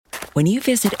When you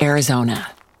visit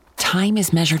Arizona, time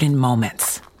is measured in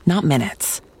moments, not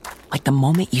minutes. Like the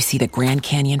moment you see the Grand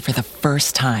Canyon for the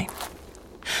first time.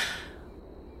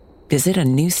 Visit a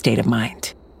new state of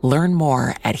mind. Learn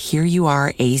more at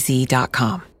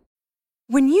hereyouareaz.com.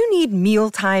 When you need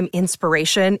mealtime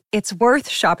inspiration, it's worth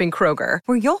shopping Kroger,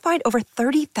 where you'll find over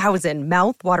 30,000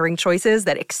 mouth-watering choices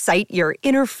that excite your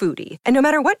inner foodie. And no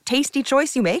matter what tasty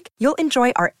choice you make, you'll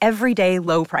enjoy our everyday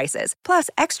low prices, plus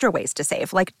extra ways to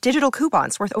save, like digital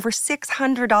coupons worth over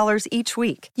 $600 each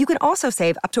week. You can also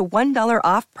save up to $1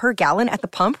 off per gallon at the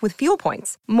pump with fuel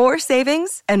points. More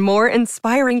savings and more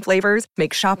inspiring flavors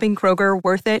make shopping Kroger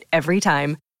worth it every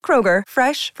time. Kroger,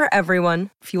 fresh for everyone.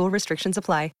 Fuel restrictions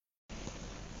apply.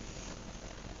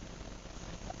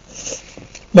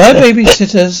 My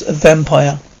Babysitter's a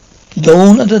vampire.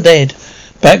 Dawn of the Dead.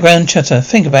 Background chatter.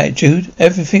 Think about it, Jude.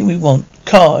 Everything we want.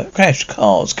 Cash,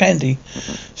 cars, candy.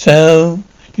 So,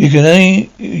 you can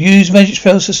only use magic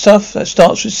spells for stuff that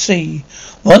starts with C.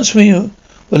 Once we were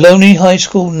lonely high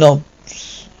school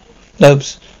nobs.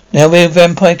 Now we're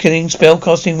vampire killing, spell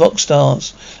casting rock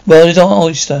stars. Well, it's our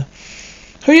oyster.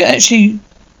 Have you actually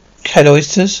had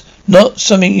oysters? Not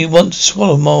something you want to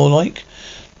swallow more like.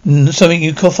 Something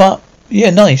you cough up.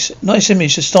 Yeah, nice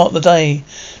image to start the day.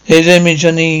 Here's the image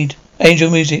I need. Angel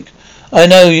music. I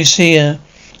know you see her,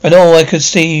 and all I could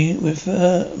see with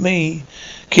me.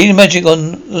 Keep the magic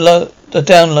on the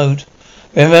download.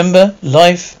 Remember,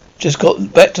 life just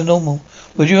got back to normal.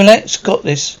 Would you relax? Got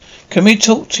this. Can we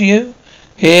talk to you?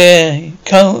 Here,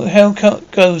 how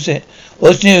goes it?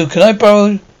 What's new? Can I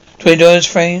borrow $20,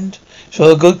 friend?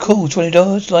 So a good call,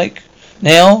 $20. Like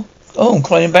now? Oh, I'm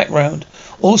crying background.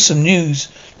 Awesome news.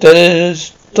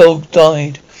 Dad's dog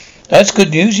died. That's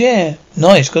good news, yeah.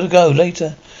 Nice, gotta go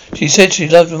later. She said she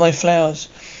loved my flowers.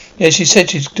 Yeah, she said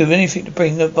she'd do anything to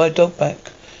bring my dog back.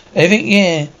 Anything?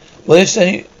 Yeah. Well,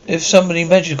 if somebody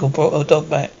magical brought her dog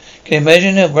back, can you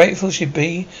imagine how grateful she'd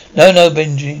be? No,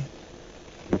 Benji.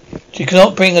 She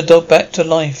cannot bring a dog back to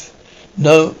life.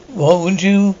 No, why wouldn't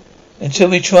you?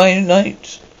 Until we try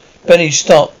tonight. Benny,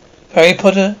 stop. Harry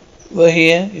Potter, we're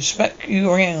here. You smack you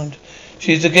around.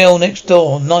 She's the girl next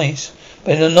door, nice,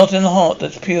 but not in the heart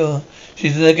that's pure.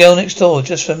 She's the girl next door,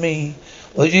 just for me.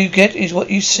 What you get is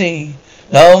what you see.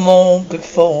 No more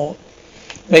before.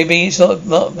 Maybe it's not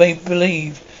make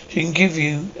believe. She can give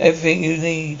you everything you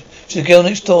need. She's the girl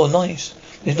next door, nice.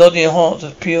 It's not in your heart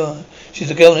that's pure. She's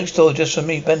the girl next door, just for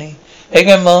me, Benny. Hey,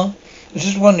 Grandma, I was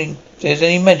just wondering if there's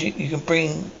any magic you can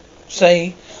bring,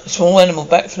 say, a small animal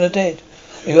back from the dead.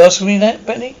 Are you asking me that,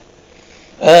 Benny?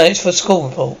 It's for school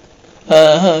report.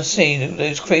 See,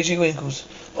 those crazy wrinkles.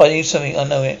 Hiding something, I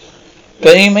know it.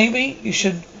 Benny, maybe you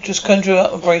should just conjure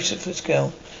up a bracelet for this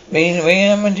girl.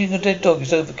 Reanimating a dead dog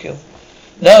is overkill.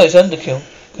 No, it's underkill,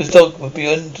 because dog would be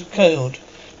underkilled.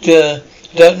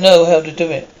 Don't know how to do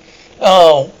it.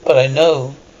 Oh, but I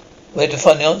know where to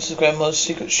find the answer to Grandma's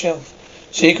secret shelf.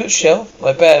 Secret shelf?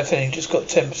 My bad feeling just got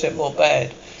 10% more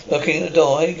bad. Knocking at the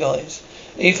door. Hey, guys.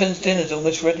 Ethan's dinner's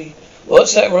almost ready.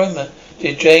 What's that aroma?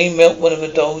 Did Jane melt one of her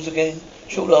dolls again?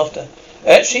 Short laughter.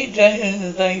 Actually,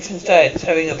 Ethan's dad is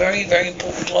having a very, very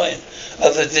important client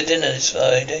over the dinner this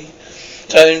Friday.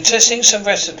 So I'm testing some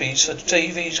recipes for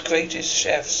TV's greatest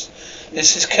chefs.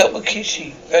 This is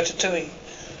Kelmakishi, ratatouille.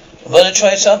 Want to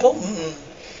try a sample?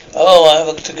 Oh, I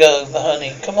have to go, my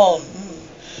honey. Come on.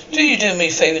 Do you do me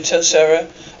a favour, tell Sarah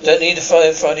I don't need a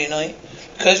Friday night?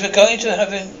 Because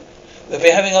we'll be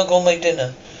having our gourmet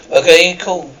dinner. Okay,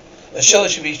 cool. I'm sure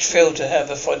she'd be thrilled to have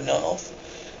a Friday night off.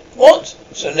 What?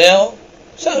 So now,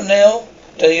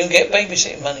 don't even get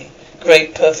babysitting money.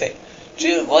 Great, perfect.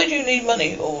 Why do you need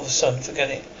money all of a sudden? Forget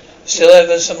it. Still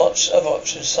have some other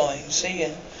options signed. See ya.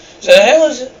 So how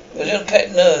is it? A little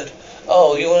pet nerd.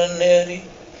 Oh, you want a nerdy?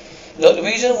 Look, the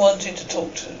reason I wanted to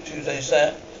talk to you is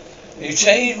that you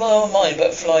changed my mind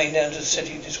about flying down to the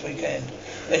city this weekend.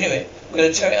 Anyway, I'm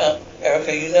going to tear it up.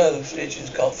 Erica, you know religions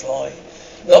can't fly.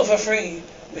 Not for free,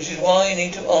 which is why I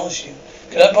need to ask you.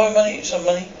 Can I borrow some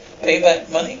money? Pay back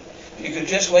money? If you could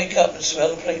just wake up and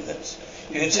smell the platelets.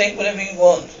 You can take whatever you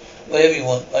want,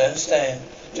 I understand.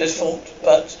 Just thought,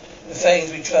 but the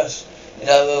things we trust,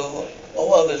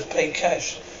 all others pay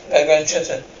cash. Background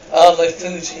chatter. My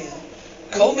food's here.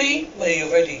 Call me when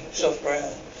you're ready, soft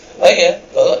brown. Oh yeah,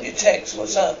 got your text,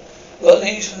 what's up? Got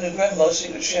these from the grandma's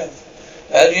secret shelf.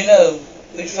 How do you know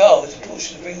which file is the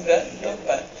portion to bring that dog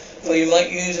back? For you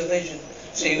might use a vision.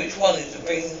 See which one is to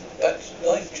bring back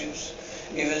life juice.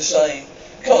 Even the same.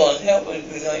 Come on, help me,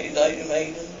 United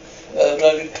Maiden.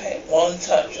 Bloody pet, one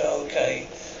touch, okay.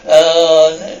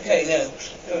 Okay, now,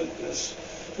 focus.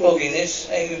 Flogging this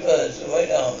angry bird's the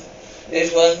right arm.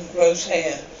 This one, gross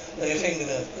hair. on your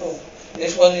fingernail. Cool.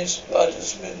 This one is butter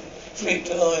sweet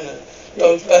Delilah.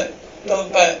 Dog's back.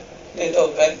 Then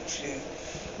dog thanks you.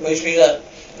 Wish me luck.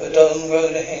 The dog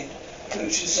rode ahead.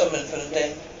 Pooch is summoned from the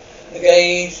den. The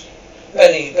gaze.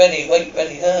 Benny, wait,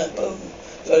 Benny, huh? Boom.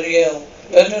 So the yell.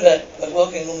 Don't do that. I was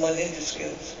working on my ninja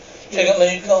skills. Check out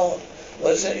my new card.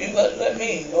 What's that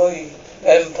mean? Boy,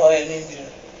 vampire ninja.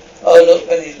 Oh look,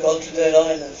 Benny's gone to Dead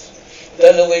Islands.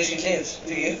 Don't know where she lives.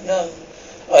 Do you? No.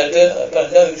 I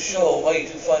don't know. Sure, wait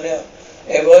to find out.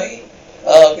 Hey, boy?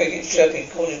 Ah, cricket's chirping,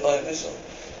 calling by a whistle.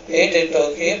 Here, dead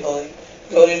dog, here, boy.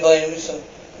 Calling by a whistle.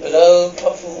 Below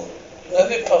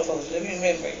Puffles, living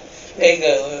memory.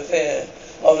 Bingo, affair.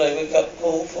 After I wake up,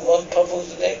 call from one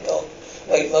Puffles, the dead dog.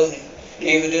 Wait, moaning.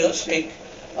 Either do not speak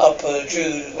up on a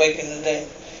Jude waking the day.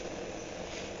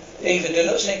 Either do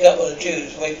not sneak up on a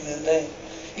Jude waking the day.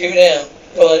 Give it down.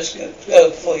 Come on, let's go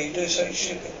before you do something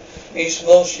stupid. Me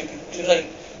small stupid. Too late.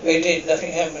 We did.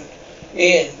 Nothing happened.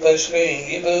 Ian, both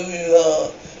screaming. You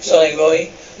are. Sorry,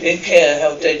 Roy. Didn't care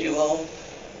how dead you are.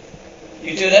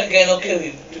 You do that again, I'll kill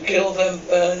you. To kill a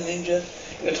vampire ninja,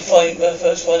 you have to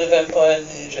first find a vampire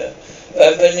ninja.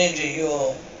 Vampire ninja, you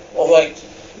are. Alright.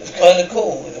 It's kind of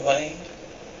cool in a way.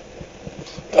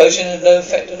 Potion had no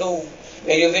effect at all.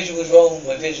 Yeah, your vision was wrong.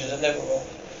 My visions are never wrong.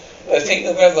 But I think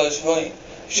your grandmother's right.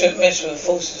 You shouldn't mess with the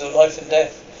forces of life and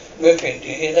death. Whimpering, do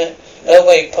you hear that? No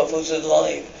way, Puffles is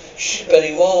alive. Shh,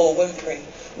 Benny, whoa, whimpering.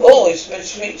 Whoa, it's the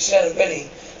sweet sound of Benny.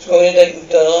 Scoring a date with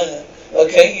Delilah.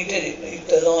 Okay, you did it.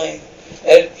 You're alive.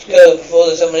 Let's go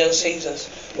before someone else sees us.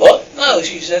 What? No,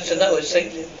 she said to no, it's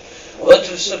Satan. I want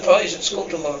to surprise at school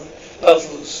tomorrow.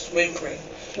 Puffles, whimpering.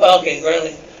 Barking,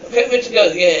 growling. Okay, we're to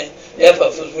go, yeah. Yeah,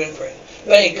 Puffles, whimpering.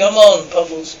 Benny, come on,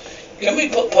 Puffles. Can we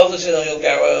put Puffles in on your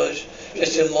garage?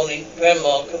 Just in the morning.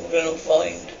 Grandma, we're not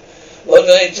find. What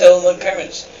do I tell my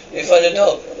parents? They find a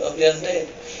dog of the undead.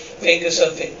 Think of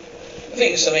something.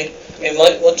 They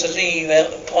might want to leave out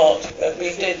the park. But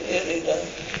we did, really don't.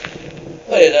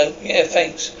 I don't know. Yeah,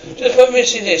 thanks. Just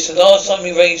promising this. The last time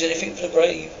we raise anything for the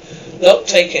grave. Look,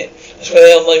 take it. I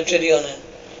swear on my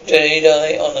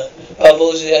Jedi honor.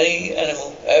 Puffles is the only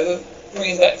animal I ever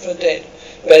bring back from the dead.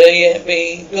 Better yet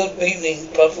be good evening,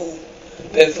 Puffle.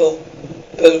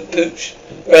 Pooch.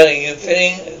 Granny, you're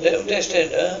feeling a little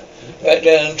distant, huh? Back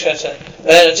down, Chatter.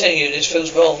 Man, I tell you, this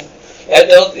feels wrong. That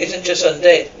dog isn't just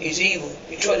undead. He's evil.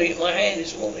 He tried to eat my hand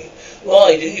this morning.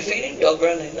 Why? Didn't you feed him, Dog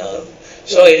Granny? No.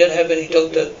 Sorry, I don't have any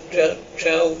dog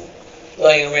chow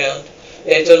lying around.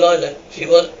 Yeah, Delilah.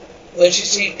 When she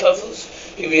sees Puffles,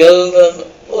 she'll be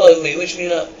all over me. Wish me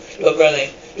luck, Dog Granny.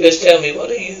 Just tell me,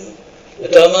 what are you? The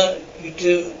dumber you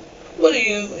do. What are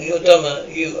you and your dumber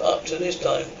you up to this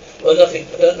time? Well, nothing.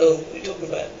 I don't know what you're talking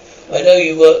about. I know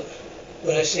you work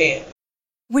when I see it.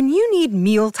 When you need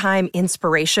mealtime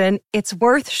inspiration, it's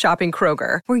worth shopping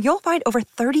Kroger, where you'll find over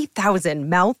 30,000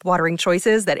 mouth-watering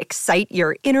choices that excite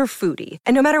your inner foodie.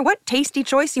 And no matter what tasty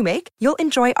choice you make, you'll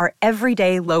enjoy our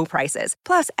everyday low prices,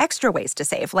 plus extra ways to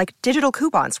save, like digital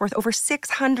coupons worth over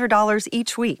 $600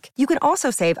 each week. You can also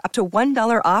save up to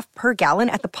 $1 off per gallon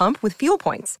at the pump with fuel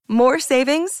points. More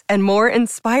savings and more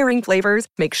inspiring flavors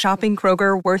make shopping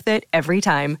Kroger worth it every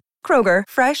time. Kroger,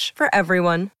 fresh for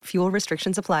everyone. Fuel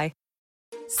restrictions apply.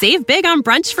 Save big on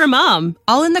brunch for mom,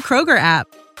 all in the Kroger app.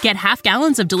 Get half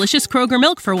gallons of delicious Kroger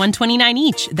milk for $1.29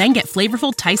 each. Then get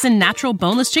flavorful Tyson natural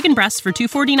boneless chicken breasts for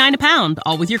 $2.49 a pound,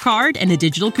 all with your card and a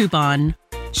digital coupon.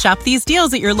 Shop these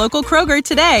deals at your local Kroger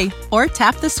today, or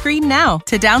tap the screen now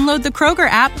to download the Kroger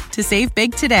app to save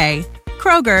big today.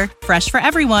 Kroger, fresh for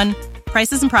everyone.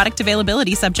 Prices and product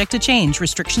availability subject to change.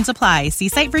 Restrictions apply. See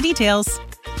site for details.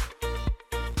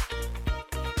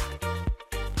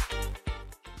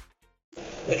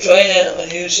 We're trying out a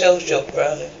new sales job,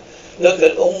 Brownie. Look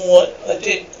at all what I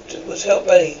did was help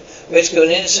Benny rescue an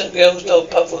innocent girl's dog,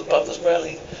 Puffles,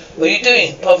 Brownie. What are you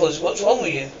doing? Puffles, what's wrong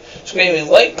with you? Screaming.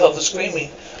 Wait, Puffles,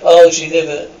 screaming. Oh, she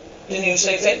never. Didn't even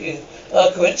say thank you.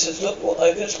 Oh, coincidence. Look what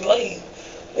I can explain.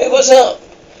 Hey, what's up?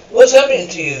 What's happening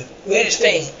to you? Weirdest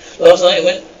thing. Last night I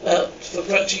went out for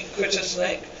crunchy critter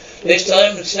snack. This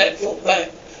time the snack fought back.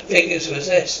 Fingers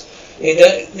possessed. You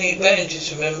don't need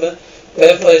bandages, remember?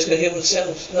 Vampires can heal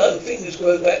themselves. No, fingers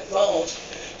grow back fast.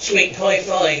 Sweet high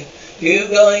five. You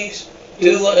guys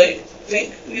do what I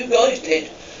think you guys did.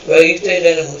 Raise dead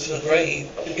animals from the grave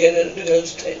to get the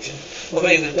girl's attention. Or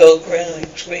maybe the dog growling,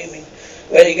 screaming.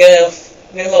 Benny, get off.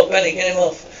 Get him off, Benny, get him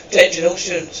off. Attention, all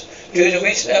students. During the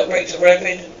recent outbreaks of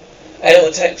rapid animal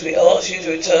attacks, we ask you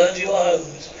to return to your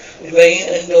homes. Remain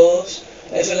indoors.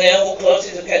 And for now, all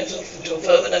classes are cancelled until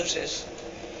further notice.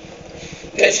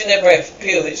 Catching their breath.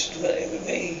 Pew, it's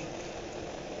me.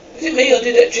 Is it me or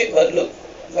did that chipmunk look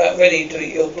about ready to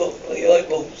eat your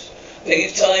eyeballs. I think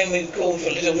it's time we called for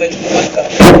a little mental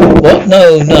backup. What?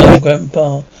 No,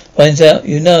 Grandpa. Finds out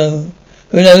you know.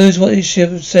 Who knows what he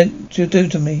should have sent to do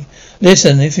to me?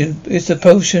 Listen, if the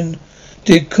potion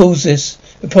did cause this,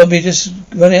 it'll probably just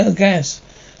run out of gas.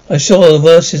 I'm sure the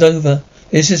worst is over.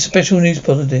 This is a special news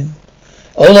bulletin.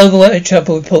 All over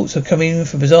Whitechapel reports are coming in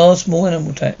for bizarre small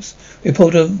animal attacks.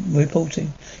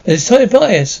 Reporting. There's Tony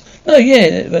bias. No,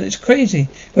 yeah, but it's crazy.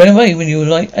 Ran away when you were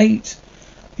like 8.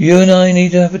 You and I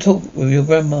need to have a talk with your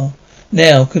grandma.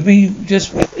 Now, could we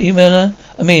just email her?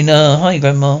 Hi,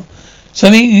 Grandma.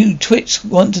 Something you twits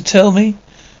want to tell me?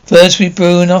 First, we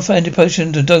brew enough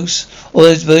anti-potion to dose all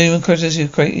those billion critters you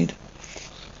created.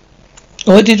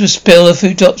 All I did was spill a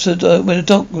few drops where the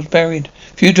dog was buried.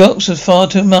 A few drops was far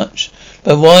too much.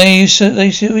 But why are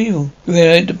they so evil? You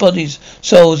renovate the bodies,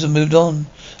 souls have moved on.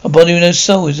 A body with no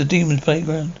soul is a demon's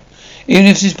playground. Even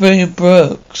if this brilliant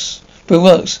brew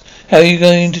works, how are you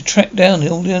going to track down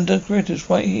all the undergraduates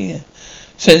right here?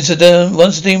 Once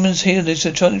the demons hear this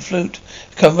electronic flute,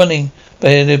 come running.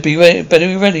 Better be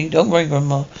ready. Don't worry,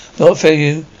 Grandma. Not for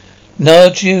you.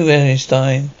 Not you,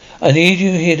 Einstein. I need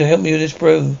you here to help me with this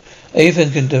brew.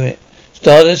 Ethan can do it.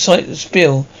 Start a site to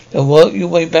spill, then work your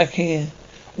way back here.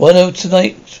 One of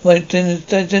tonight's my dinner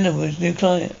with his new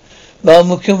client. Mum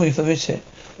will kill me if I miss it.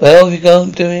 Well, if you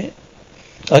can't do it,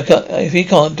 if he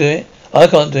can't do it, I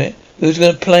can't do it. Who's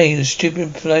going to play the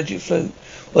stupid magic flute?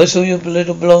 What's all your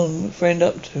little blonde friend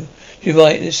up to? You're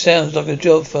right, this sounds like a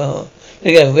job for her.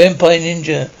 There you go, Vampire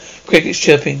Ninja. Cricket's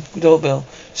chirping. Doorbell.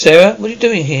 Sarah, what are you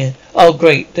doing here? Oh,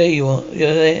 great. There you are.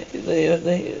 They're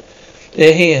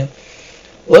here.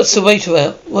 What's the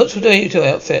waiter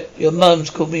outfit? Your mum's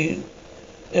called me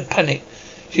in panic.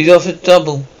 She's offered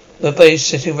double the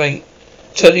babysitting rate.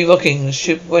 Totally rocking the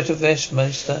stupid wetter vest,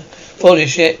 Master.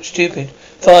 Foolish yet stupid.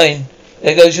 Fine.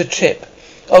 There goes your trip.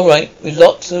 All right, with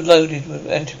lots of loaded with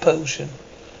anti-potion.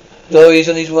 Dory's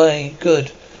on his way.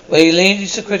 Good. When he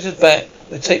leads the critters back,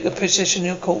 we'll take the position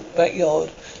in your backyard.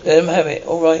 Let them have it.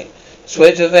 All right.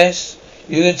 Sweater vest.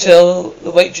 You can tell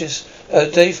the waitress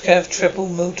Dave Cav triple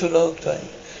multi latte.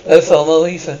 No Felmo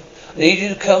Ethan. I need you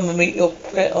to come and meet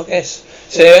our guests.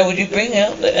 Sarah, would you bring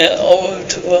out the oral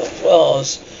to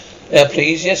ours? Now,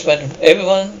 please. Yes, madam.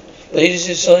 Everyone, this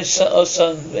is our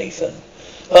son, Ethan.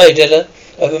 Hi, Della.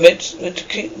 I've meant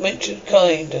to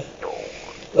kind.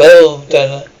 Well,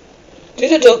 Della, did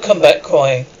the dog come back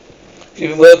crying?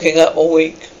 You've been worked up all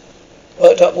week.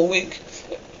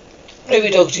 Every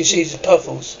dog she sees is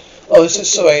Puffles. Oh, I'm so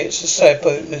sorry, it's a sad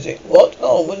boat music. What?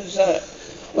 Oh, what is that?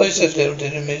 What is this little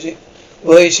dinner music?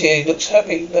 Roy's here, he looks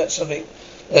happy about something.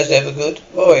 That's never good.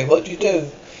 Roy, what do you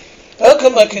do? How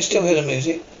come I can still hear the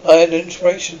music? I had an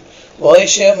inspiration. Why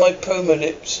share my promo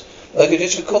lips? I could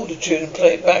just record the tune and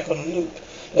play it back on a loop.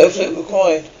 No flute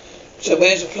required. So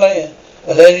where's the player?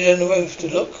 I landed on the roof to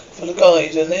look for the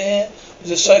guys, and there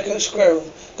was a psycho squirrel.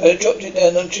 Could have dropped it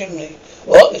down on the chimney.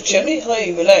 What? The chimney?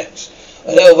 Hey, relax.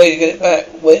 I know a way to get it back.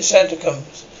 When Santa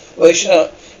comes. Well, shut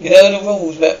up. You know the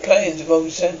rules about playing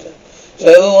involving Santa.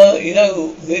 So, you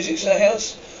know, music's in the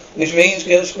house, which means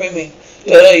girls screaming.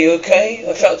 Are you okay?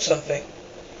 I felt something.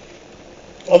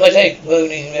 On my leg,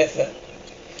 moaning in effort.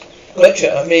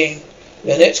 Gotcha,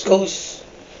 the next call's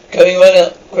coming right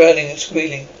up, growling and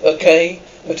squealing. Okay,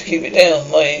 I have to keep it down,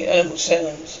 my animal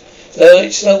sounds. So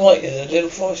it's Snow White and the little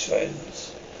forest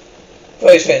friends.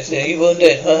 Forest friends, they're evil and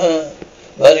dead, haha.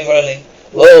 Running, rolling.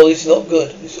 Whoa, this is not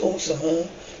good. It's awesome, huh?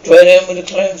 Dry down with the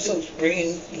clam sauce,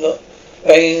 banging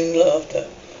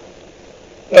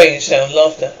sound,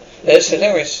 laughter. That's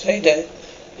hilarious. Hey, Dad.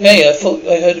 Hey, I thought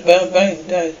I heard about bang,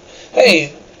 Dad.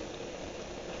 Hey.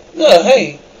 No,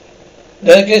 hey.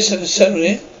 No, I guess I've settled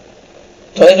in.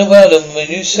 Tying the world on my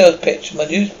new sales pitch.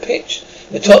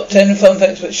 The top 10 fun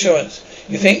facts of insurance.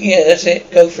 You think, yeah, that's it.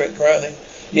 Go for it, growling.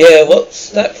 Yeah, what's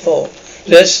that for?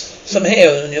 There's some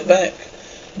hair on your back.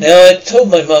 Now I told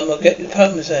my mum I'll get the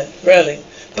parmesan. Growling.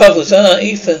 Puffles,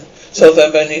 Ethan.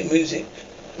 Soft-ambient music.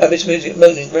 Habits music,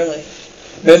 moaning, growling.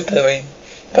 Whimpering.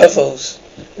 Puffles.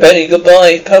 Ready,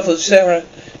 goodbye. Puffles, Sarah.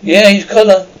 Yeah, his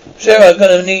collar. Sarah, I'm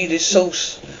gonna need his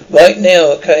sauce. Right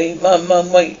now, okay?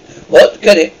 Mum, wait. What?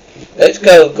 Get it. Let's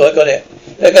go. I got it.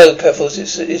 Let go, Puffles.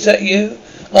 Is that you?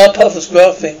 Puffles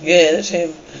graphing. Yeah, that's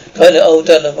him. Kinda old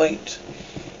Della, wait.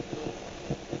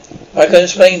 I can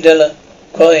explain, Della.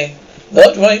 Crying.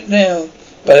 Not right now,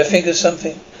 but I think of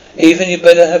something. Even you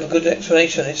better have a good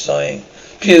explanation, he's sighing.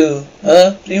 Pew.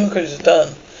 Huh? Demon critters are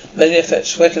done. Many effects,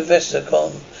 sweat and vests are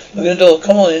gone. Look at the door.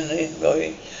 Come on in,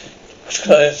 Rory.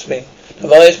 Clasping.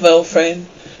 Tobias, my old friend.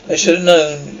 I should have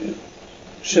known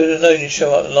you'd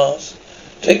show up at last.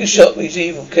 Take a shot, he's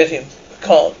evil. Get him. I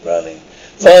can't, growling.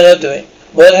 Fine, I'll do it.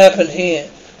 What happened here?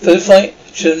 Food fight?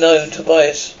 Should have known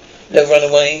Tobias. They'll run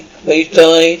away. Where he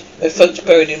died, their folks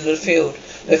buried him in the field.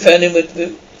 They found him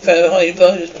found hiding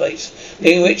behind his place.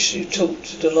 Being rich, you talked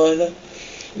to Delilah.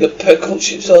 Your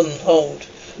courtship's on hold.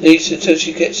 At least until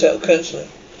she gets out of counselling.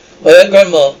 Well,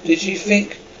 Grandma, did you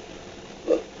think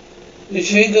of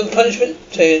punishment?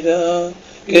 Said,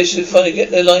 guess you'll finally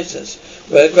get their license.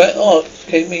 Well, Grandma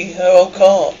gave me her old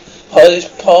car.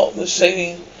 Hardest part was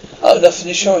saving up enough in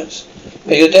insurance.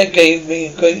 But your dad gave me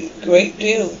a great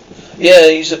deal. Yeah,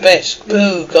 he's the best.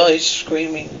 Boo, guys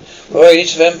screaming. Right,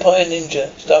 it's vampire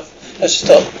ninja stuff. Let's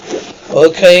stop.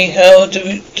 Okay, how do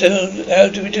we do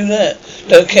that?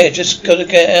 Don't care, just gotta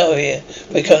get out of here.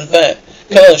 We come back.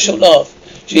 Come on, short laugh.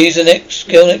 She's the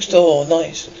girl next door,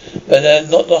 nice. But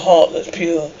not the heart that's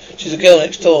pure. She's a girl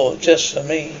next door, just for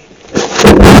me.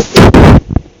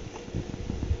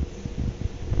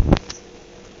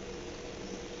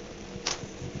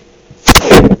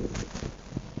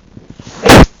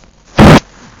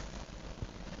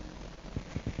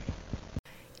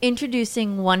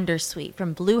 Introducing Wondersuite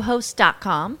from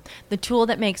Bluehost.com, the tool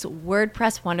that makes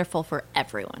WordPress wonderful for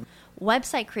everyone.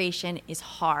 Website creation is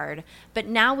hard, but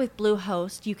now with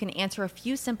Bluehost, you can answer a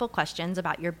few simple questions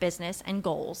about your business and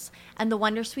goals, and the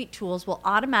Wondersuite tools will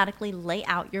automatically lay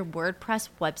out your WordPress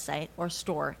website or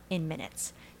store in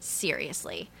minutes.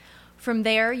 Seriously. From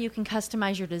there, you can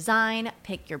customize your design,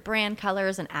 pick your brand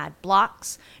colors, and add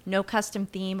blocks. No custom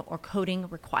theme or coding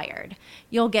required.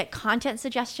 You'll get content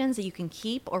suggestions that you can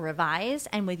keep or revise,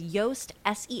 and with Yoast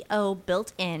SEO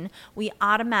built in, we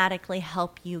automatically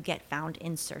help you get found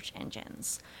in search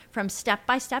engines. From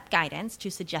step-by-step guidance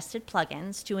to suggested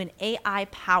plugins to an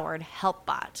AI-powered help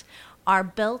bot, our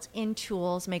built-in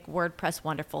tools make WordPress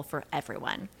wonderful for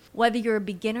everyone. Whether you're a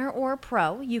beginner or a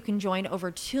pro, you can join over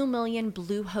 2 million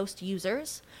Bluehost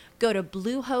users. Go to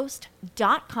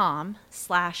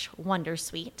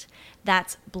bluehost.com/wondersuite.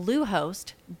 That's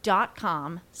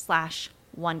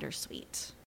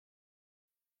bluehost.com/wondersuite.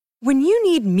 When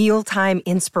you need mealtime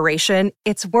inspiration,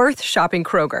 it's worth shopping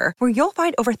Kroger, where you'll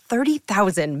find over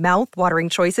 30,000 mouth-watering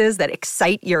choices that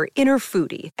excite your inner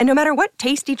foodie. And no matter what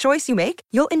tasty choice you make,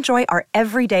 you'll enjoy our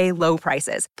everyday low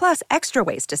prices, plus extra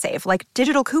ways to save, like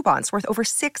digital coupons worth over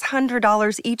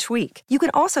 $600 each week. You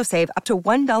can also save up to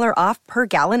 $1 off per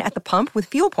gallon at the pump with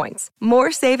fuel points.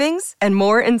 More savings and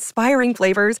more inspiring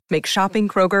flavors make shopping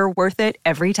Kroger worth it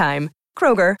every time.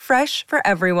 Kroger, fresh for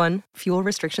everyone. Fuel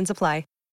restrictions apply.